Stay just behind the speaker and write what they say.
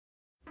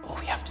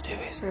to do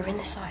is... ruin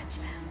the science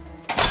fair.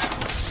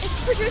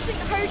 It's producing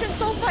hydrogen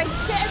sulfide!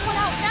 Get everyone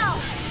out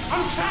now!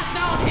 I'm trapped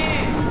down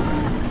here!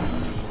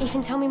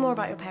 Ethan, tell me more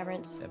about your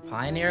parents. They're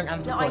pioneering No, I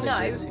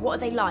anthropologists. know. What are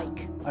they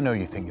like? I know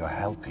you think you're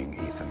helping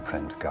Ethan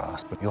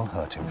Prendergast, but you'll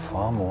hurt him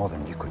far more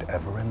than you could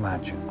ever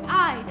imagine.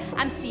 I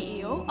am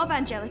CEO of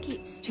Angelic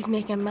Eats. She's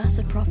making a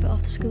massive profit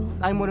off the school.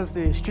 I'm one of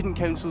the Student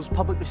Council's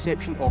public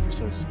reception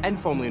officers,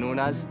 informally known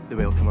as the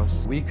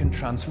Welcomers. We can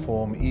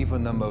transform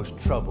even the most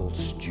troubled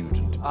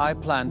student. I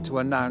plan to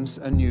announce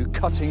a new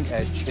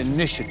cutting-edge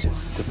initiative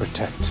to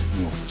protect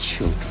your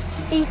children.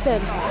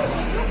 Ethan!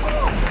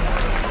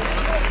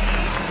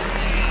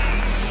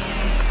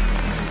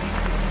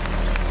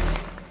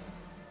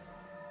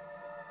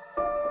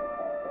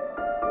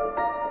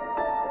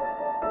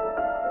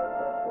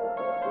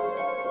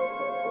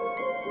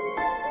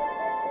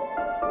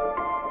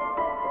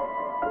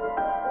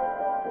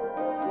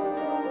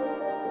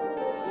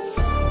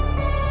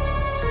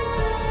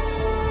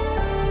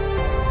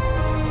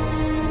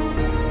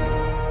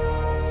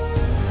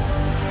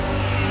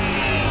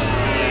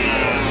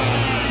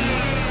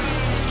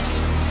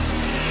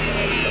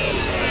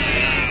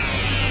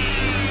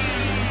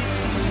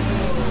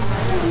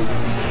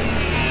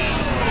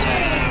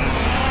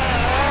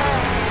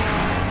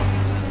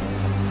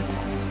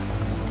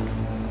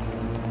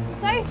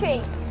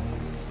 Sophie!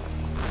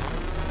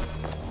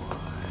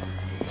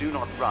 Do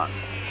not run.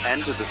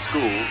 Enter the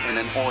school in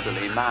an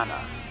orderly manner.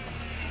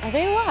 Are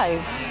they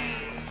alive?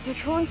 Do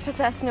drones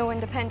possess no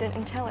independent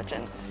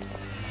intelligence?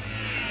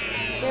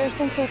 They are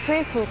simply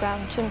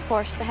pre-programmed to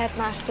enforce the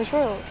Headmaster's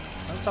rules.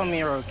 Don't tell me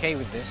you're okay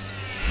with this.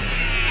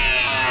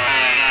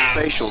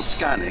 Facial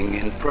scanning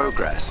in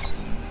progress.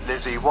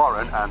 Lizzie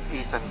Warren and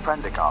Ethan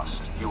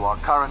Prendergast, you are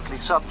currently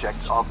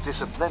subjects of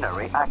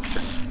disciplinary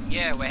action.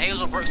 Yeah, we're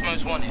Hazelbrook's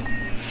most wanted.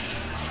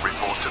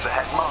 Report to the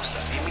Headmaster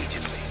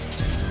immediately.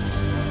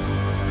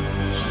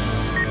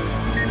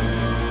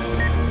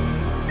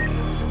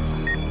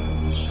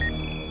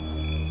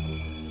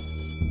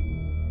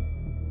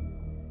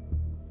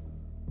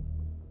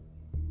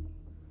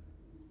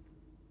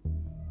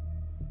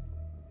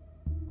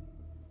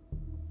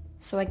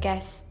 So I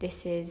guess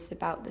this is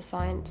about the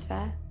science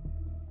fair?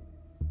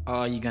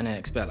 Are you gonna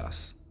expel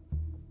us?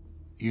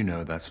 You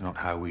know that's not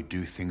how we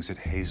do things at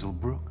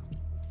Hazelbrook.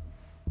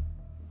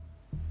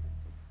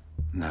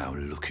 Now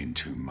look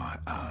into my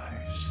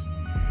eyes.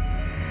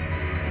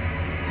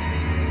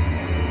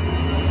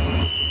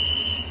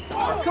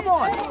 Come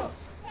on!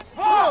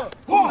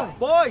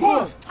 Boys!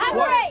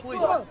 Handbrake!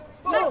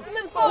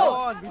 Maximum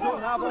force! We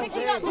don't have all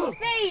Picking day. up the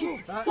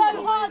speed!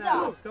 Go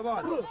harder! Come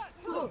on.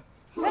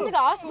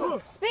 Prendergast,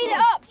 speed it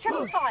up!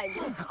 Triple time! I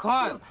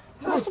can't.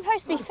 You're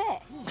supposed to be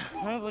fit.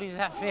 Nobody's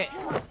that fit.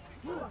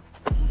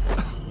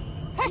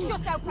 Push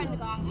yourself,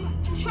 Prendergast.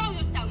 Control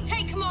yourself.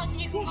 Take commands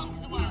and you can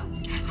conquer the world.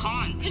 I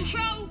can't.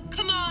 Control,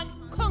 command,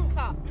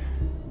 conquer.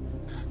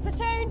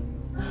 Platoon,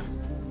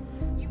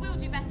 you will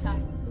do better.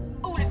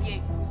 All of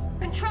you.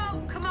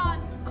 Control,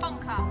 command,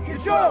 conquer.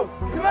 Control!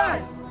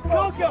 Command!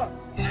 Conquer!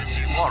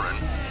 Lizzie Warren,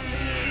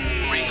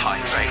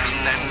 rehydrate,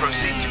 then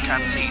proceed to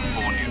canteen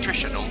for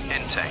nutritional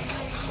intake.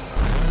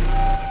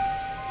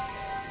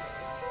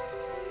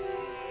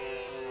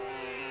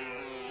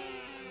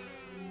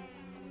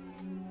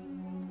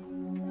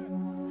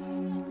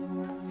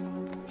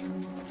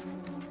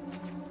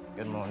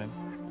 Good morning.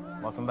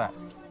 Welcome back.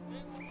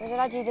 What did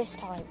I do this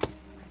time?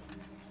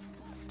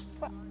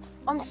 What?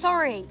 I'm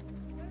sorry.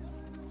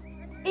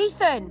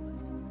 Ethan!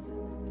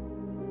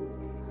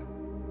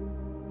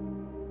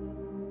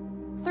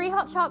 3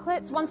 hot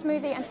chocolates, 1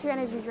 smoothie, and 2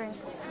 energy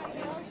drinks.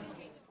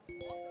 Do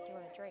you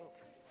want a drink?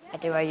 I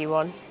do owe you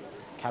one.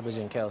 Cabbage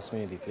and kale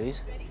smoothie,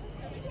 please.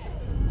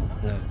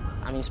 No,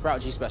 I mean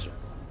sprout juice special.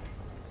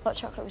 Hot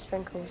chocolate with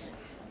sprinkles.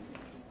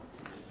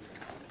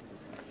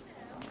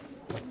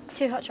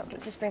 2 hot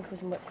chocolates with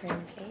sprinkles and whipped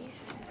cream,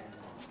 please.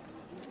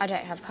 I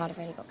don't have a card, I've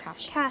only got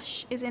cash.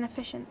 Cash is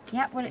inefficient.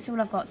 Yeah, well, it's all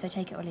I've got, so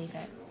take it or leave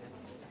it.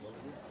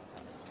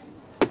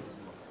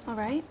 All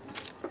right.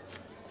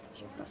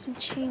 Got some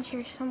change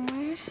here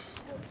somewhere.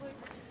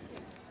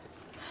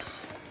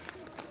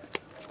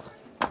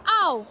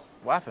 Ow!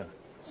 What happened?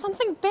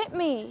 Something bit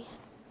me.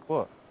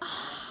 What?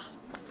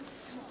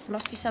 There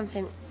must be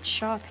something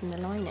sharp in the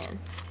lining.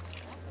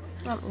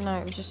 Oh, no,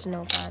 it was just an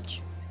old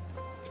badge.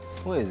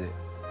 What is it?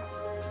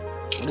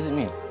 What does it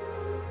mean?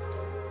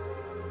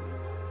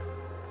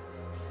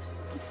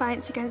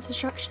 Defiance against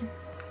destruction.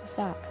 What's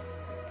that?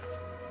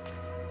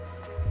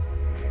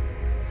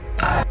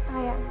 I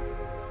am.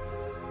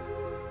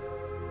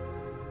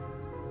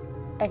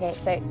 Okay,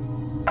 so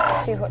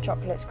 2 hot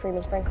chocolates, cream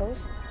and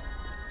sprinkles.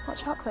 Hot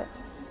chocolate.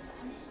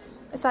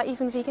 Is that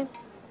even vegan?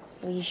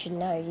 Well, you should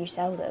know, you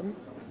sell them.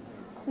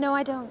 No,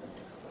 I don't.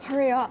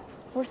 Hurry up.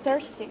 We're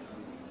thirsty.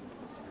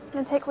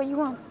 Then take what you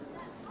want.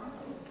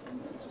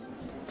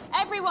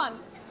 Everyone,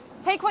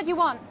 take what you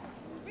want.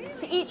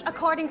 To each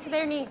according to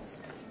their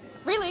needs.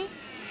 Really?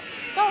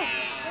 Go.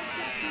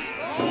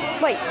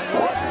 Wait,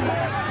 what?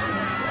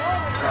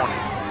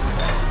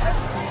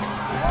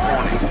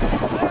 Warning.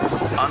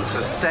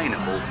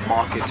 Unsustainable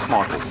market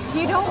model.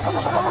 You don't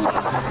control me.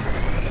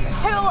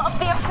 Tool of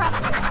the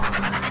oppressor.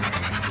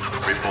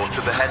 Report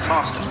to the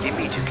headmaster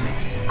immediately.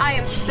 I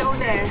am so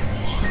there.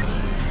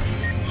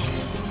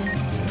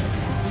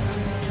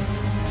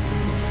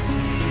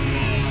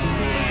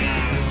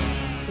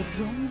 The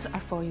drones are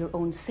for your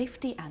own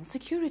safety and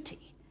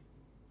security.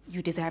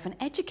 You deserve an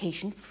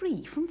education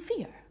free from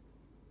fear.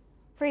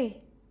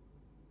 Free.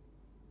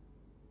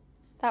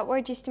 That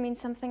word used to mean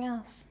something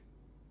else.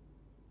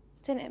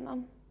 Didn't it,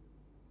 Mum?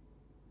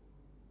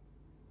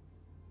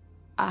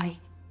 I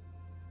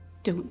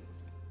don't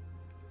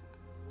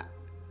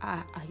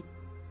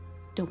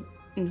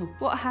know.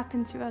 What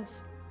happened to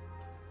us?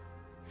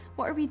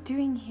 What are we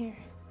doing here?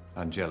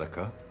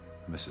 Angelica,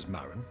 Mrs.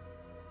 Marin,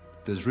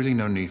 there's really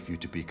no need for you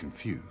to be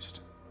confused.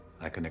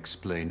 I can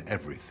explain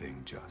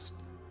everything, just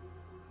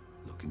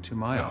look into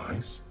my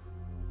eyes.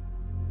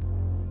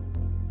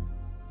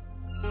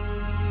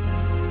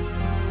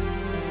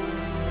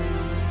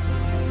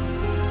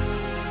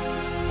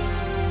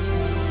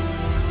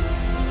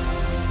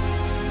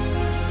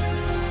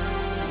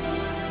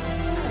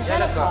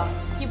 Angelica,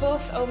 you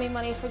both owe me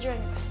money for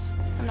drinks.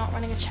 I'm not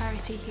running a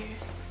charity here.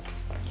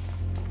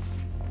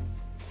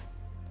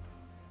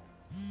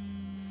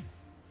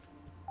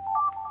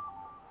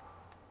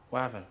 What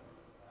happened?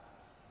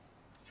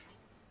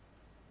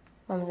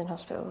 Mum's in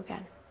hospital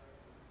again.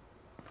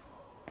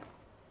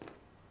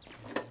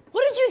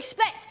 What did you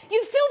expect?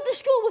 You filled the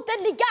school with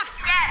deadly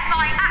gas! Yeah,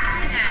 by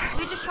accident.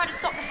 We're just trying to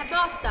stop the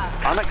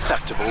headmaster.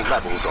 Unacceptable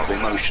levels of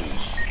emotion.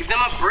 Give them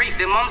a break.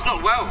 Their mum's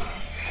not well.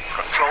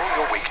 Control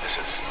your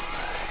weaknesses.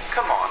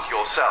 Command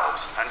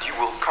yourselves, and you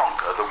will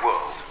conquer the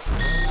world.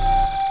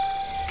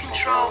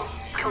 Control,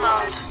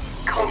 command,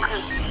 conquer.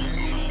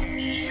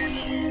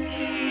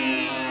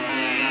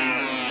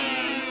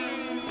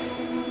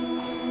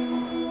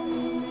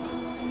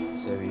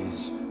 So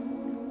he's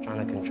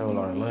trying to control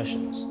our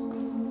emotions.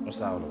 What's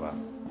that all about?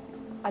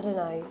 I don't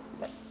know,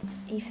 but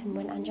Ethan,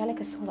 when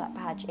Angelica saw that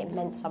badge, it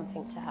meant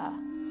something to her.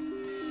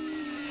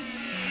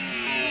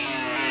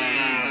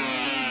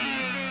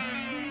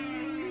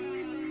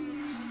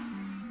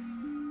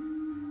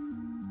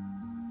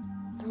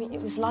 I mean,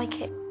 it was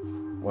like it...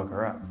 Woke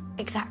her up.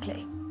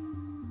 Exactly.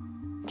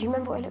 Do you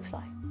remember what it looks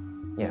like?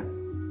 Yeah.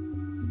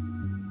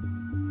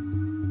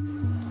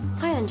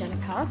 Hi,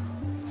 Angelica.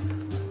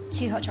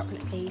 2 hot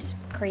chocolate, please.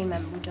 Cream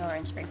and Eldora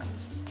and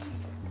sprinkles.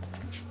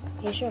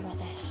 Are you sure about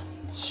this?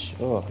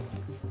 Sure.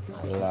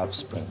 I love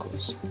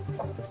sprinkles.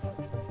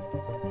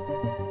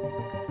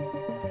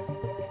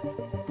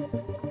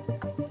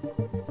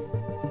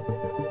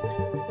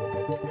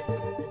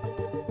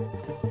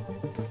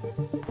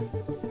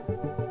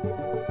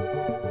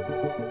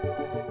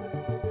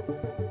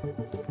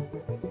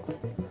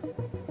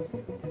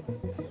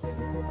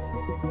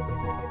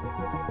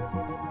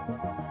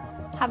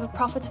 Have a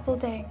profitable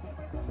day.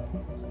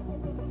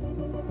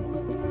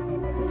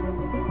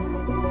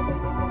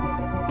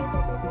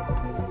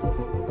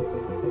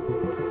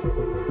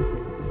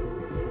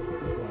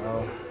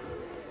 Well,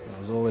 it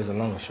was always a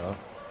long shot.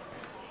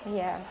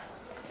 Yeah.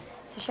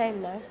 It's a shame,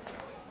 though.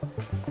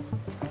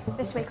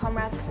 This way,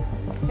 comrades.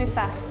 Move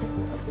fast,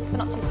 but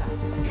not too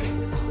fast.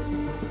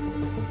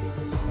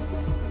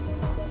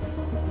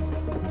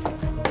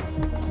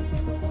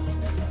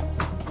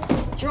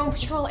 Drone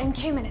patrol in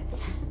 2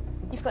 minutes.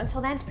 You've got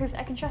until then to prove that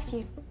I can trust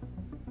you.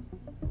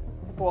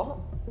 What?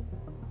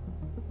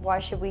 Why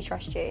should we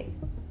trust you?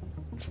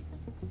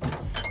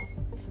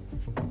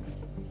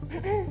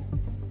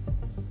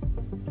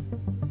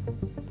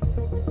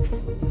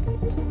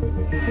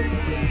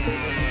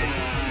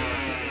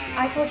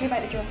 I told you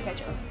about the drone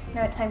schedule.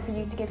 Now it's time for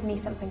you to give me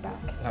something back.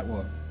 Like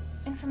what?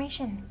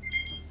 Information.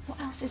 What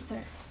else is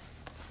there?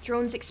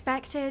 Drones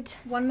expected,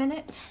 1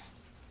 minute,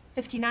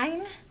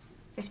 59,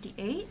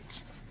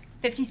 58,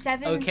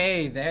 57.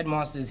 Okay, the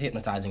headmaster's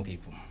hypnotizing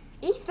people.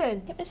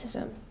 Ethan!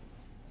 Hypnotism.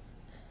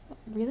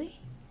 Really?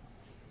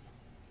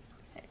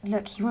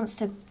 Look, he wants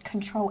to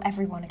control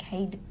everyone,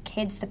 okay? The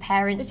kids, the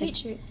parents, The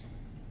teachers.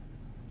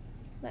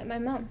 Like my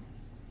mum.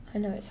 I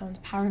know it sounds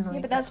paranoid.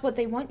 Yeah, but that's what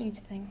they want you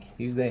to think.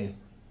 Who's they?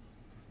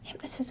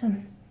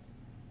 Hypnotism.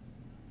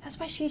 That's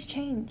why she's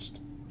changed.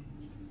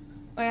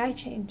 Why I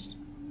changed.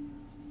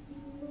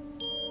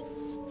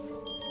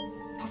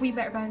 But we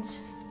better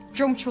bounce.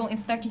 Drone patrol in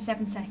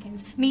 37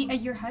 seconds. Meet at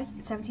your house at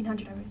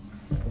 1700 hours.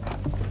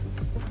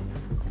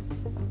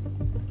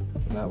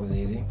 That was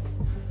easy.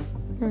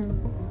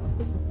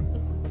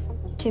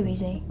 Too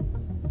easy.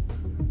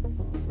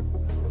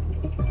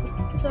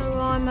 So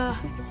I'm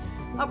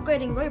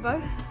upgrading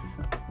Robo.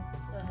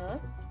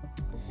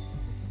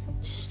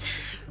 Just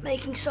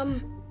making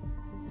some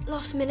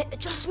last minute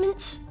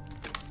adjustments.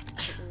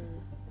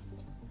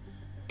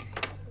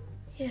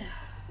 Yeah.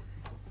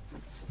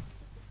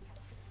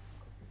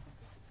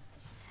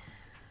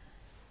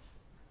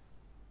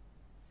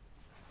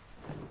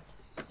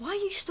 Why are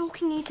you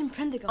stalking Ethan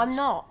Prendergast? I'm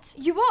not.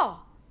 You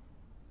are.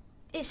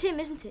 It's him,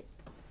 isn't it?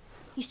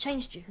 He's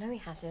changed you. No, he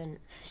hasn't.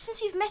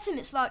 Since you've met him,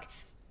 it's like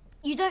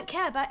you don't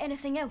care about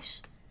anything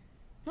else.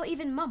 Not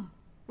even Mum.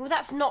 Well,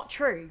 that's not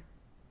true.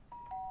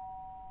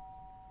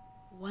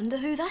 Wonder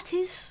who that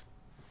is.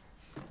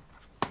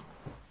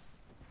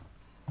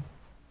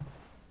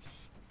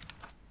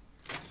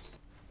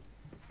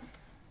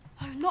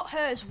 Oh, not her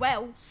as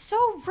well.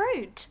 So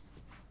rude.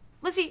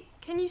 Lizzie,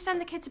 can you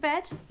send the kid to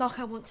bed? Like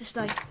I want to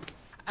stay.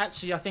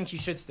 Actually, I think you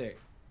should stay.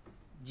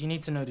 You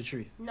need to know the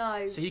truth.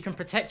 No. So you can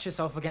protect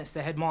yourself against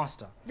the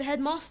headmaster. The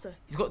headmaster?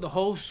 He's got the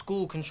whole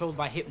school controlled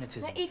by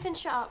hypnotism. No, Ethan,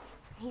 shut up.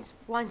 He's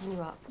winding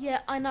you up.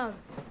 Yeah, I know.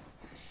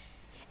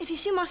 If you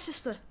see my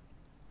sister,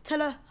 tell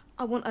her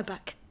I want her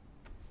back.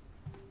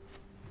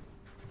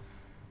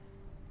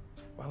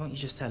 Why won't you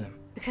just tell him?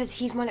 Because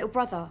he's my little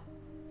brother,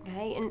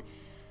 okay? And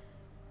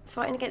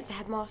fighting against the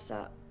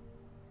headmaster,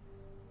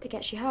 it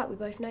gets you hurt. We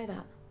both know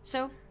that.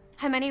 So,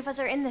 how many of us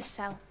are in this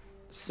cell?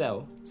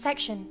 Cell?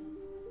 Section.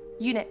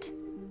 Unit.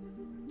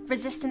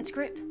 Resistance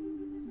group.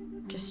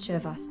 Just 2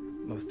 of us.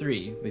 Well,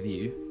 3 with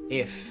you,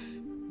 if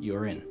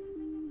you're in.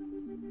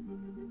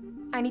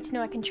 I need to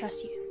know I can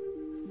trust you.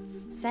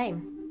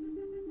 Same.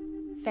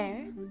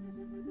 Fair.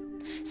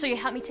 So you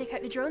help me take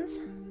out the drones?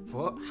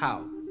 What?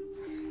 How?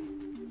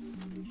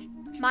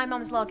 My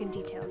mum's login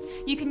details.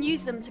 You can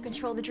use them to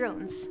control the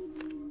drones.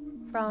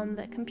 From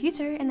the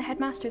computer in the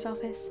headmaster's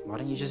office. Why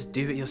don't you just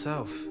do it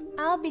yourself?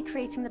 I'll be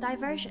creating the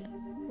diversion.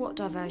 What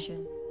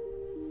diversion?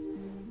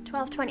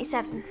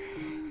 1227.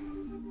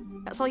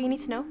 That's all you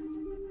need to know.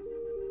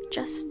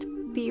 Just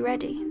be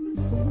ready.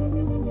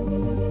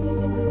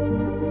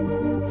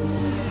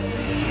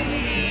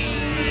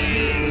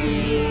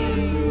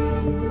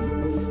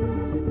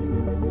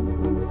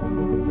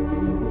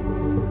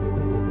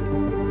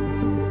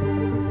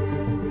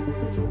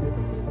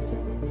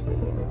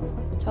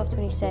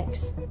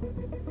 $12.26.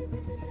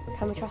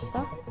 Can we trust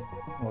her?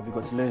 What have you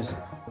got to lose?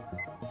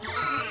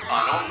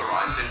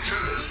 Unauthorized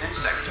intruders in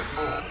Sector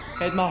 4.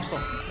 Headmaster,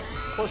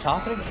 what's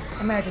happening?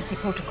 Emergency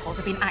protocols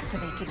have been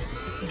activated.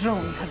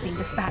 Drones have been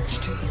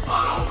dispatched.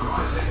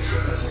 Unauthorized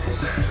intruders in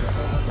Sector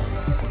 4.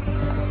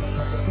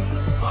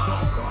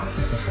 Unauthorized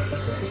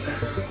intruders in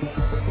Sector 4.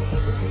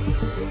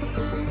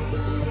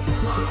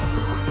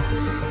 Unauthorized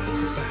intruders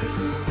in Sector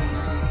 4.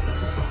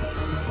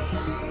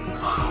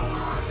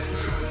 Unauthorized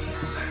intruders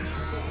in Sector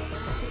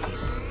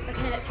 4.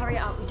 Okay, let's hurry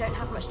it up. We don't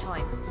have much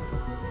time.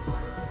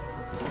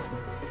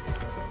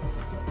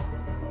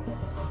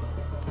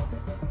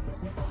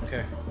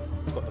 Okay,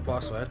 got the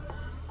password.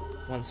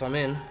 Once I'm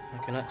in, I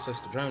can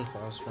access the drone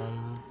files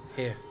from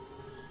here.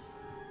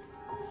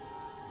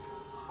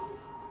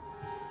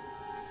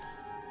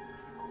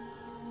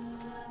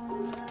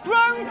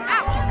 Drones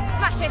out!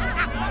 Fascists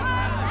out!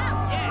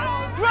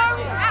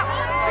 Drones out!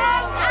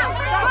 Drones out!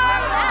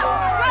 Drones out!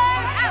 Drones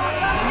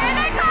out! Here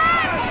they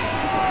come!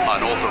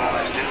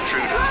 Unauthorized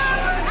intruders.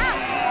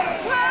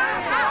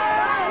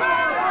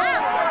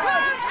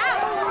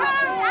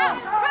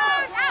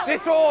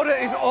 Disorder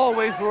is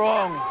always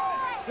wrong.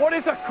 What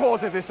is the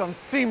cause of this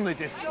unseemly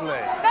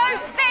display?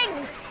 Those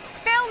things!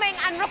 Filming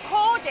and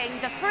recording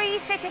the free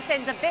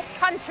citizens of this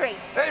country.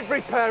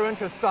 Every parent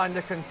has signed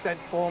a consent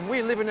form.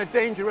 We live in a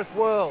dangerous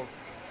world.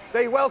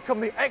 They welcome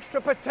the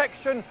extra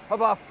protection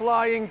of our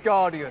flying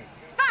guardians.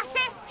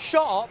 Fascists!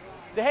 Shut up.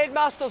 The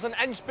headmaster's an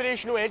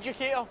inspirational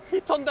educator.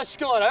 He turned the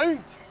school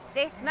around.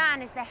 This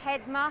man is the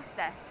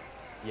headmaster.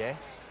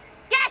 Yes.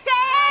 Get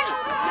him!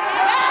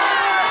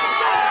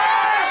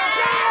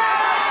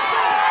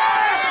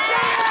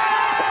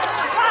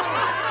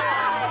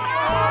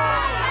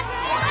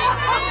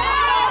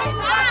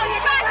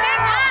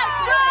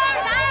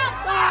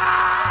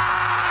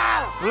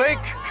 Blake,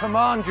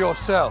 command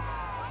yourself.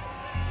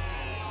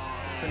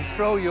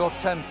 Control your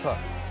temper.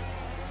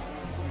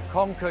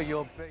 Conquer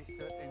your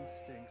baser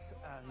instincts,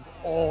 and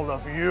all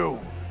of you,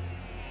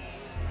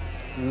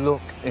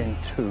 look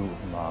into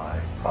my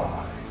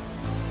eyes.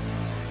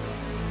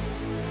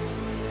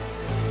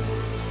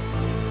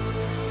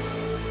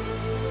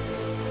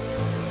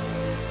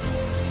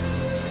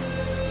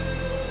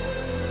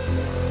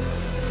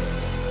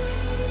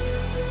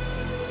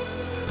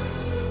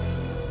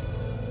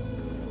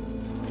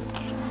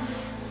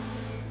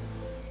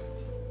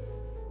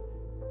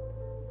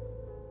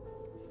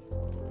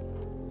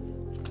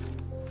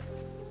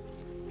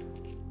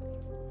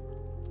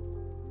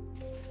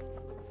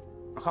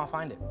 I can't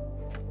find it.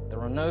 There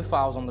are no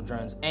files on the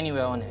drones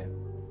anywhere on here.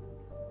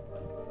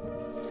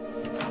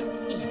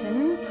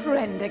 Ethan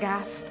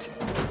Prendergast.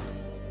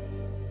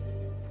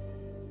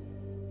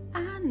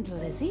 And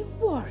Lizzie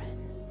Warren.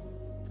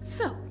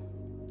 So,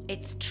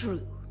 it's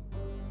true.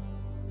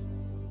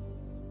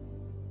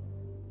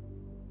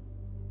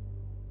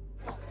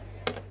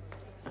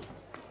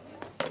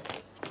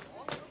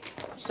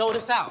 Sold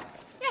us out.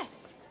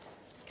 Yes.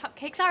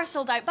 Cupcakes are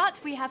sold out,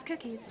 but we have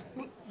cookies.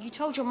 You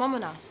told your mum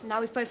and us. Now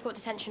we've both got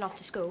detention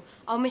after school.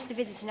 I'll miss the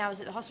visiting hours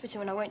at the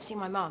hospital and I won't see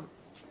my mum.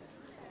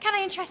 Can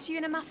I interest you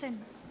in a muffin?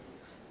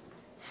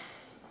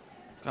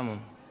 Come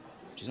on.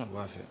 She's not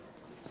worth it.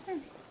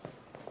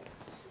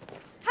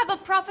 Have a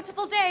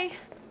profitable day.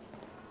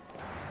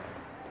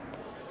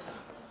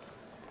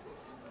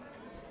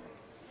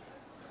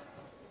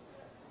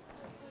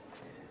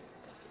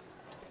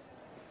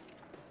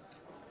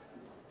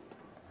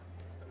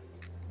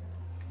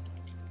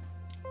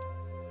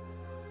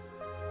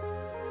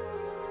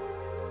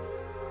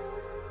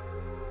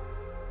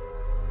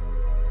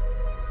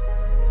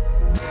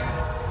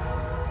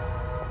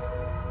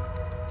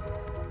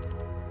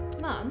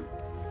 Mum,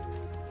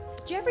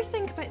 do you ever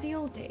think about the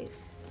old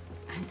days?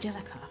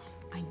 Angelica,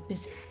 I'm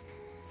busy.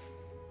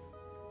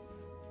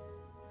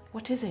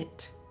 What is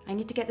it? I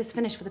need to get this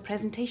finished for the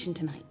presentation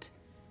tonight.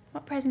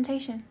 What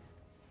presentation?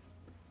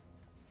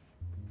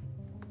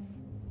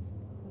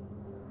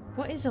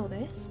 What is all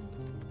this?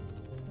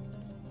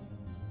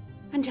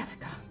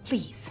 Angelica,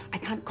 please. I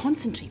can't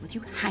concentrate with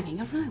you hanging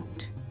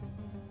around.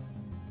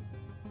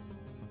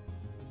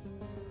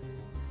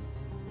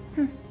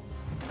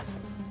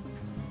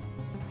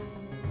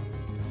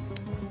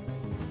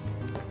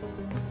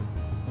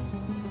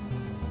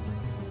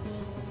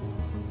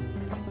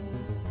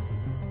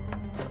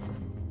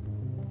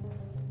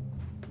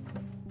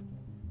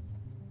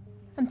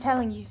 I'm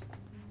telling you,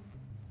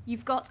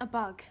 you've got a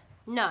bug.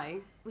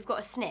 No, we've got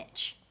a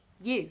snitch.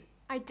 You.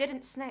 I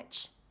didn't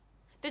snitch.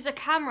 There's a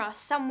camera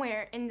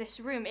somewhere in this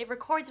room. It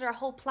recorded our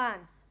whole plan.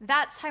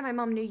 That's how my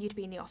mum knew you'd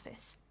be in the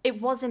office.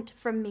 It wasn't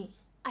from me.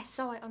 I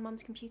saw it on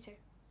Mum's computer.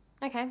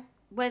 Okay,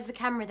 where's the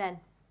camera then?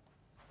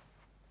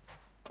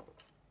 It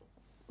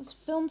was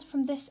filmed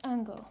from this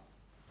angle.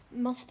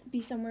 Must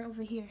be somewhere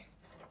over here.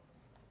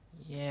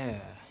 Yeah.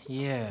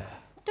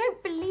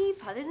 Don't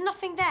believe her. There's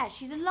nothing there.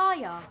 She's a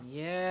liar.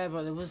 Yeah,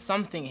 but there was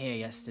something here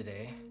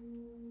yesterday.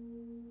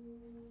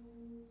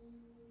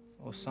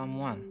 Or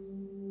someone.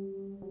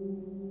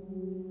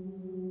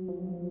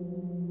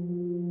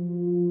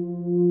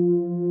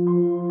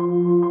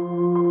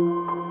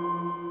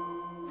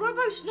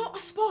 Robo's not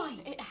a spy.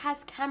 It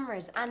has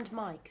cameras and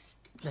mics.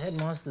 The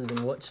Headmaster's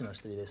been watching us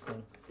through this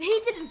thing.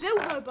 He didn't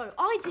build Robo.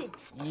 I did.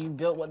 You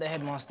built what the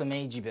Headmaster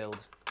made you build.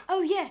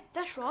 Oh yeah,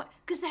 that's right.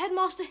 Because the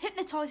Headmaster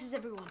hypnotises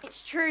everyone.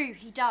 It's true,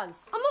 he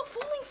does. I'm not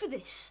falling for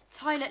this.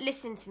 Tyler,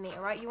 listen to me,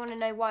 all right? You want to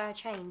know why I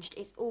changed?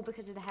 It's all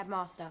because of the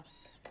Headmaster.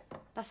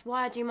 That's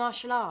why I do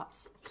martial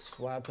arts. That's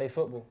why I play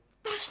football.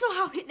 That's not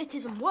how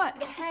hypnotism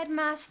works. The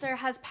Headmaster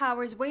has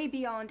powers way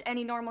beyond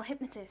any normal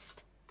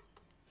hypnotist.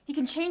 He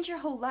can change your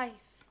whole life.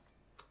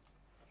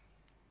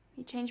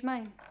 He changed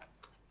mine.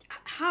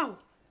 How?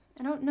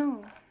 I don't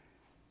know.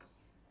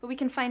 But we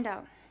can find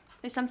out.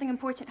 There's something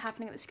important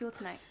happening at the school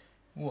tonight.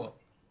 What?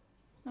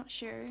 Not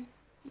sure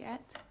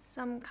yet.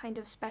 Some kind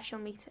of special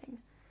meeting.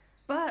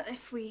 But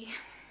if we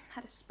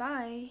had a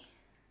spy...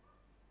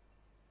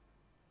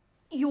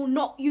 You're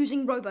not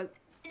using Robo.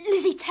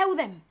 Lizzie, tell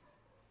them.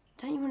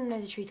 Don't you want to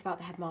know the truth about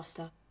the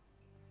Headmaster?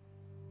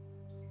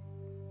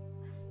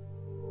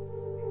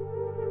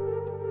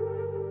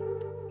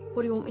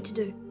 What do you want me to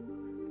do?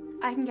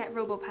 I can get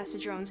Robo past the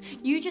drones.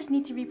 You just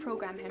need to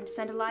reprogram him to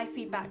send a live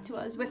feedback to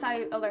us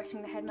without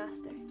alerting the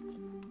Headmaster.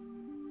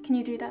 Can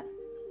you do that?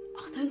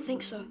 I don't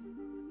think so.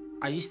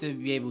 I used to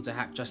be able to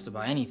hack just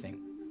about anything,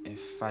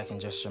 if I can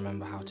just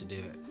remember how to do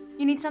it.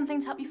 You need something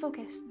to help you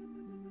focus.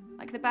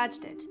 Like the badge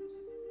did.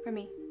 For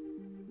me.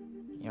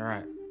 You're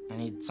right. I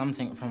need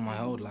something from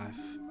my old life.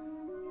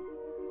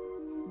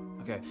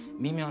 Okay,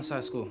 meet me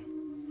outside school.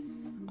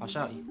 I'll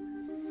shout you.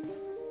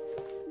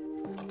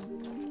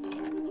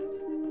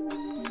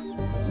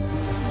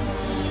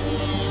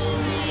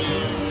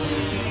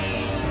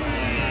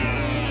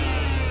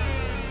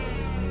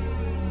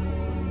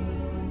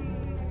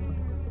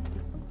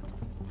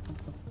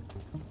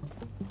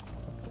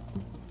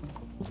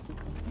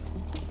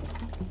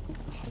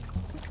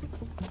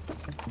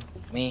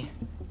 Me,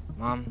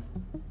 Mom,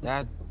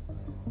 Dad,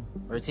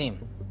 we're a team.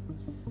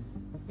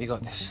 We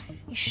got this.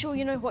 You sure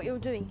you know what you're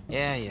doing?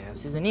 Yeah,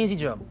 this is an easy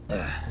job.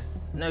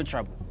 No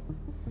trouble.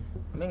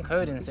 I've been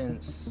coding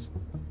since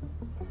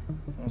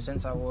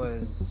I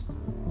was...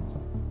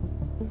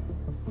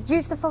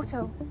 Use the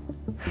photo.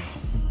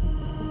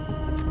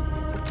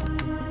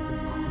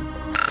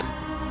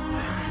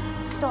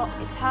 Stop,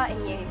 it's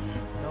hurting you.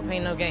 No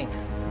pain, no gain.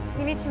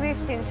 We need to move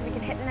soon so we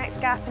can hit the next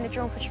gap in the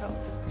drone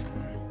patrols.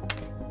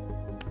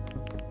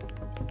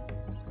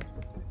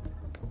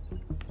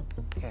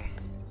 Okay.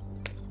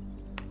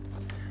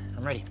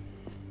 I'm ready.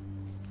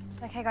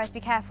 Okay, guys, be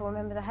careful.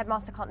 Remember, the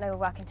Headmaster can't know we're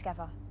working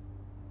together.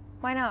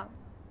 Why not?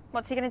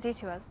 What's he gonna do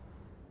to us?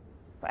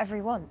 Whatever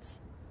he wants.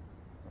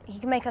 He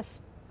can make us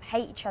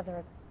hate each other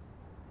and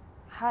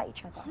hurt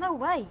each other. No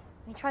way.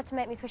 He tried to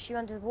make me push you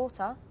under the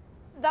water.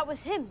 That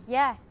was him?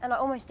 Yeah, and I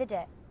almost did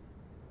it.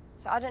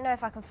 So I don't know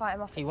if I can fight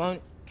him off. He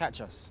won't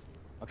catch us,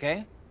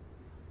 okay?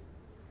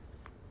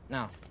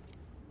 Now,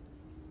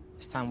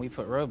 it's time we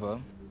put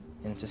Robo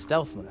into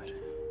stealth mode.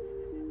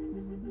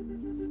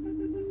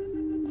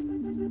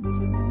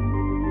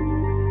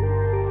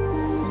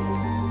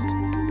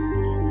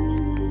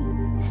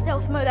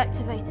 Stealth mode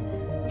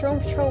activated. Drone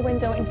patrol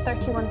window in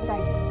 31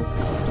 seconds.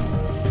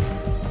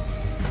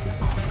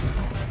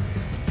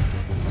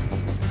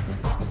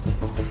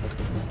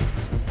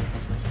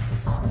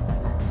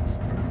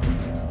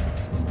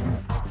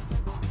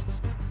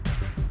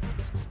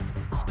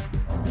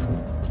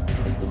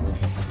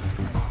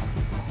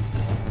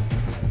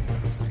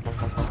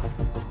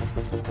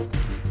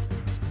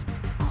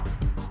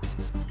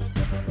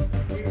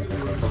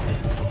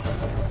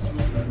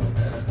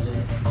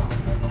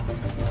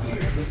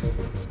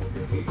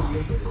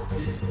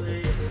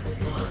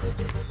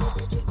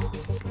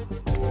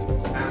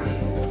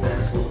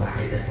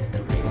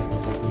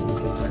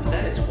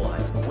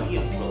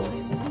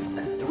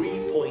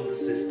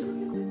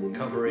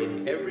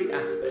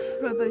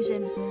 Robo's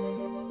in.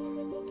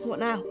 What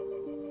now?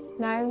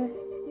 Now,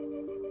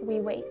 we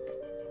wait.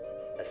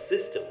 A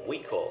system we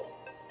call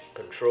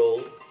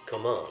Control,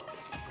 Command,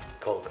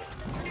 Conquer.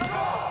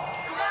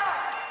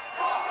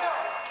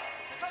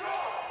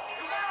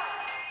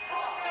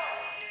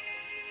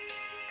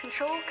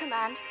 Control,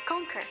 Command,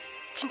 Conquer.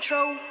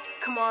 Control,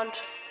 Command,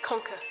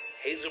 Conquer.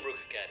 Hazelbrook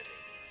Academy.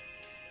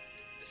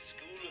 The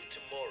school of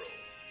tomorrow.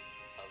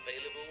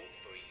 Available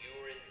for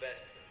your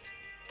investment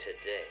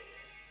today.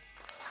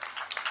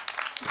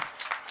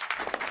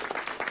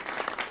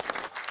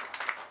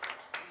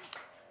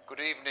 Good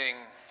evening,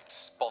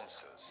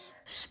 sponsors.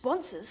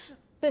 Sponsors?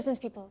 Business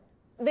people.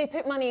 They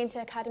put money into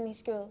academy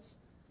schools.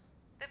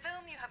 The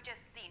film you have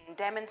just seen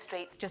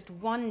demonstrates just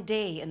one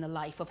day in the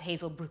life of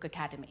Hazelbrook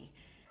Academy,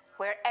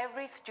 where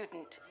every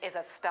student is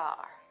a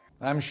star.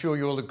 I'm sure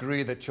you'll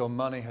agree that your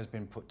money has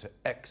been put to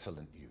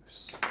excellent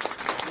use.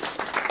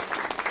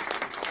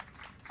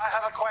 I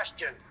have a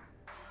question.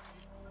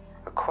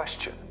 A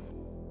question?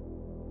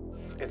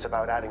 It's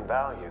about adding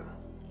value.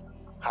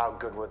 How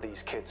good were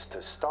these kids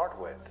to start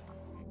with?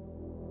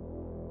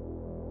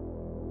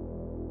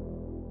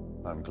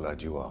 I'm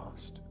glad you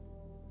asked.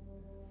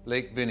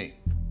 Blake Vinny.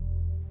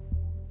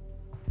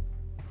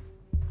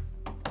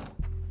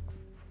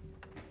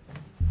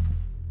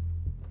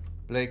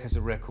 Blake has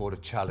a record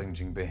of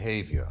challenging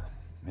behavior.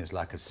 His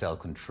lack of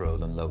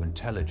self-control and low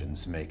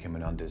intelligence make him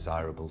an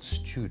undesirable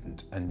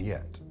student, and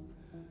yet,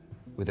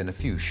 within a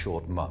few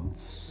short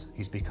months,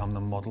 he's become the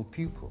model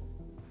pupil.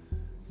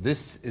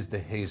 This is the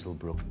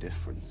Hazelbrook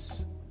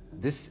difference.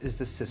 This is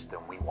the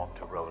system we want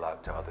to roll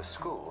out to other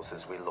schools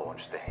as we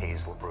launch the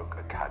Hazelbrook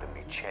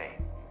Academy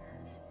chain.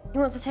 He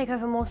wants to take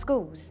over more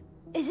schools.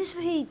 Is this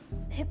where he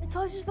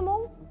hypnotizes them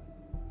all?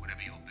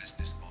 Whatever your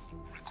business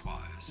model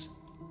requires.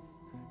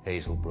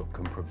 Hazelbrook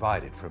can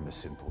provide it, from a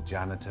simple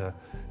janitor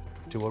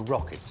to a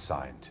rocket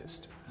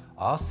scientist.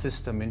 Our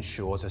system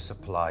ensures a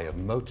supply of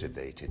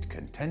motivated,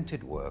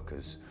 contented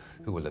workers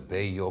who will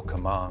obey your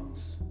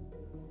commands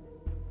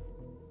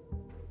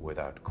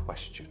without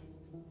question.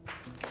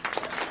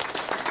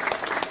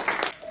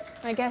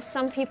 I guess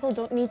some people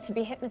don't need to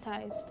be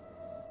hypnotized.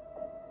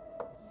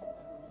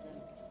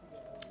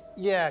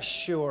 Yeah,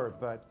 sure,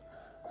 but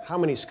how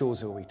many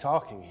schools are we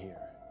talking here?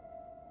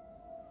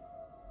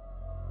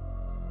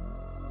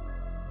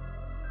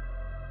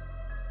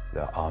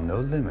 There are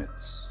no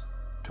limits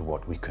to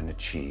what we can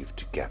achieve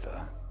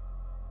together.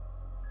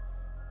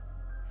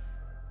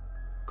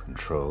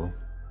 Control,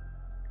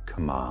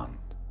 command,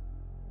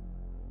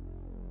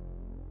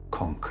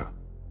 conquer.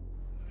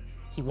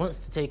 He wants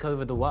to take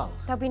over the world.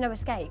 There'll be no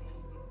escape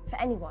for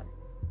anyone.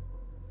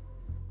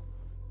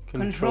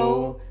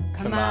 Control,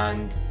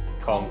 command,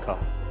 conquer.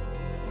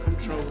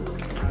 Control.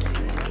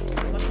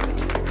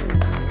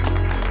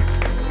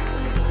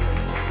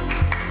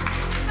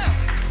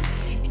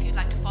 If you'd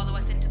like to follow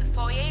us into the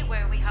foyer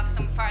where we have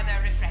some further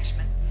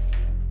refreshments.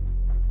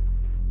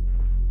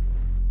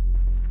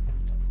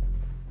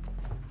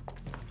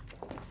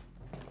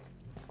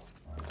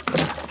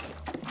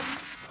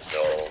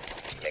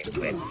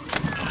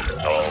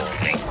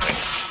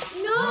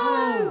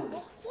 No!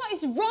 What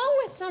is wrong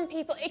with some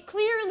people? It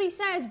clearly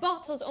says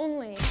bottles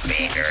only.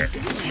 Major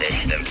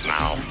system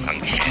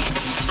malfunction.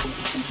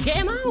 Get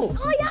him out!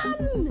 I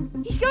am!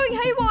 He's going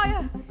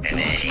haywire!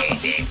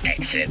 Initiating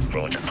exit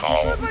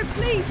protocol. Robo,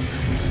 please!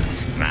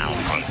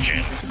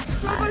 Malfunction.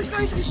 Robo's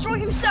going to destroy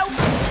himself!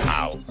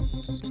 Out.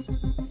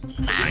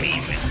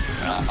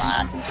 Robot. I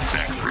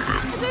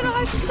don't know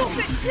how to stop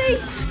it,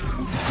 please!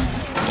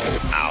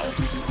 Out.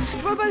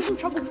 Robo's in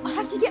trouble. I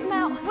have to get him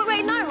out.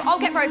 Wait, no, I'll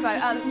get Robo.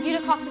 You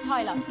look after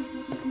Tyler.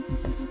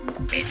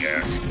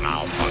 Major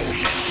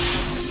malfunction.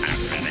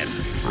 Acronym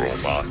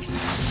robot.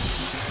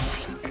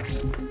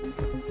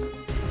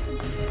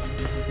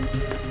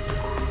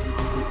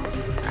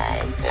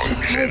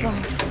 Malfunction.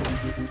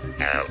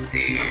 LP.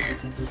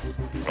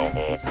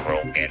 Robo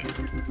broken.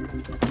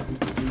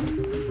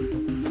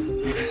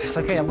 It's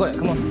okay, I've got it,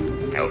 come on.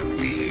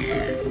 LP.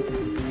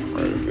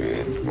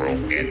 Robo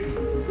broken.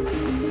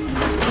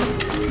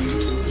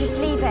 Just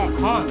leave it.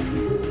 Can't.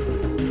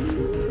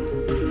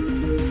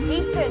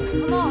 Ethan,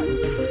 come on.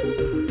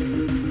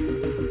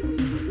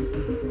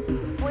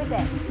 What is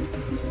it?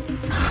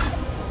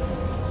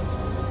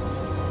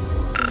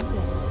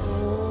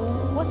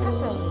 What's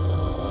happened?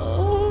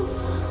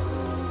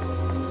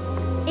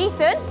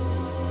 Ethan?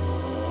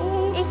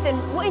 Ethan,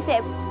 what is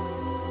it?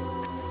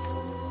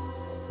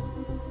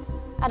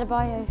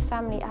 Adebayo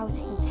family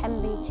outing,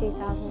 Tembe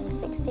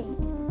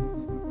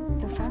 2016.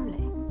 Your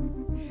family?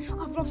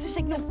 I've lost the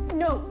signal.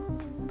 No.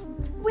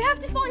 We have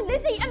to find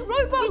Lizzie and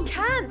Robo. We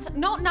can't.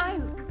 Not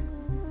now.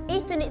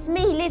 Ethan, it's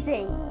me,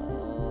 Lizzie.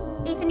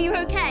 Ethan, you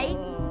okay?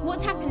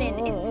 What's happening?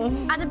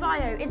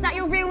 Adebayo, is that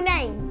your real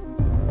name?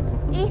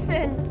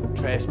 Ethan.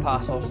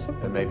 Trespassers.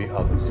 There may be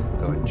others.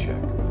 Go and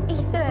check.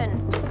 Ethan.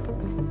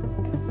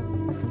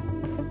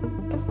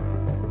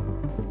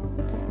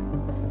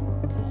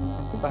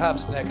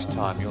 Perhaps next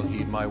time you'll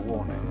heed my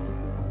warning.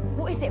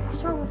 What is it?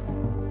 What's wrong with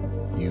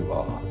him? You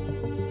are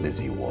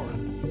Lizzie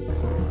Warren.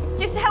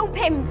 Just help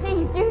him.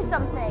 Please do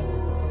something.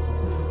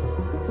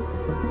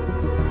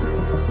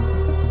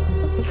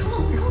 Come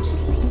on, we can't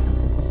just leave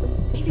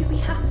them. Maybe we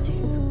have to.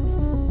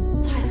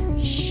 Tyler,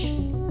 shh.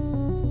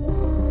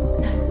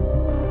 No.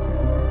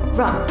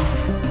 Run.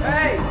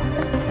 Hey!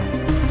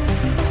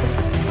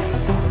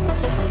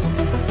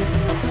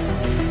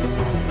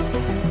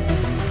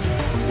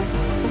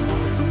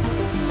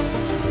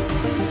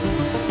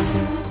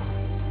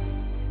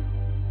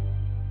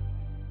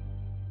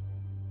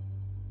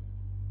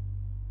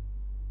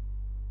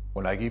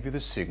 When I give you the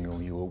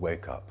signal, you will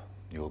wake up.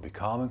 You will be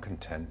calm and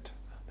content.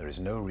 There is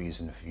no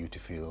reason for you to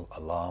feel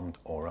alarmed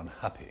or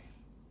unhappy.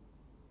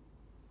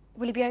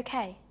 Will he be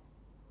okay?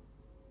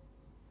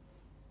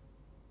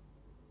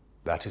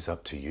 That is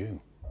up to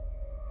you.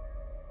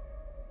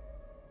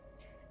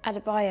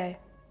 Adebayo.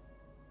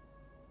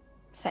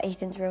 Is that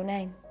Ethan's real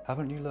name?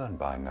 Haven't you learned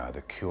by now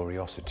that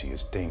curiosity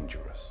is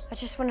dangerous? I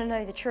just want to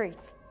know the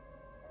truth.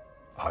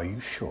 Are you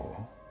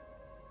sure?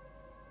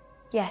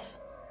 Yes.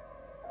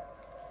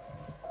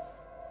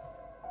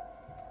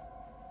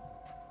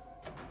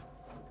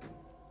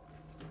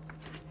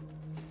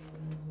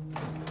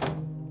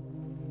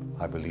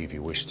 I believe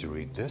you wish to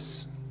read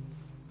this.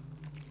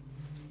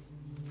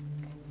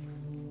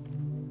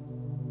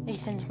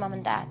 Ethan's mum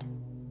and dad.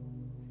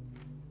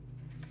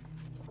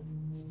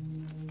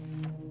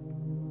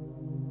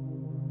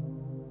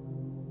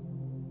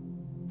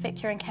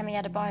 Victor and Kemi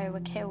Adebayo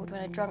were killed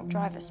when a drunk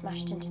driver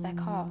smashed into their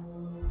car.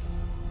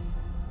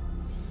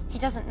 He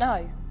doesn't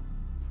know.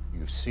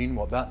 You've seen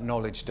what that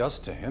knowledge does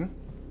to him.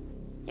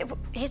 Yeah, but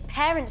his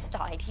parents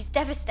died. He's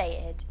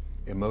devastated.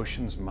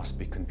 Emotions must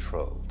be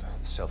controlled.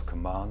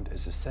 Self-command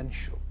is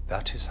essential.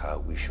 That is how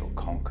we shall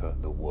conquer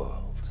the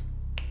world.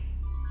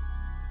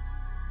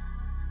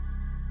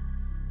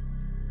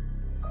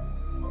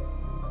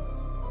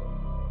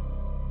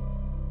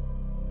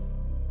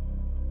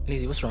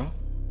 Lizzie, what's wrong?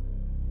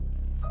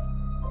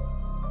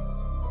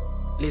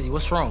 Lizzie,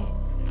 what's wrong?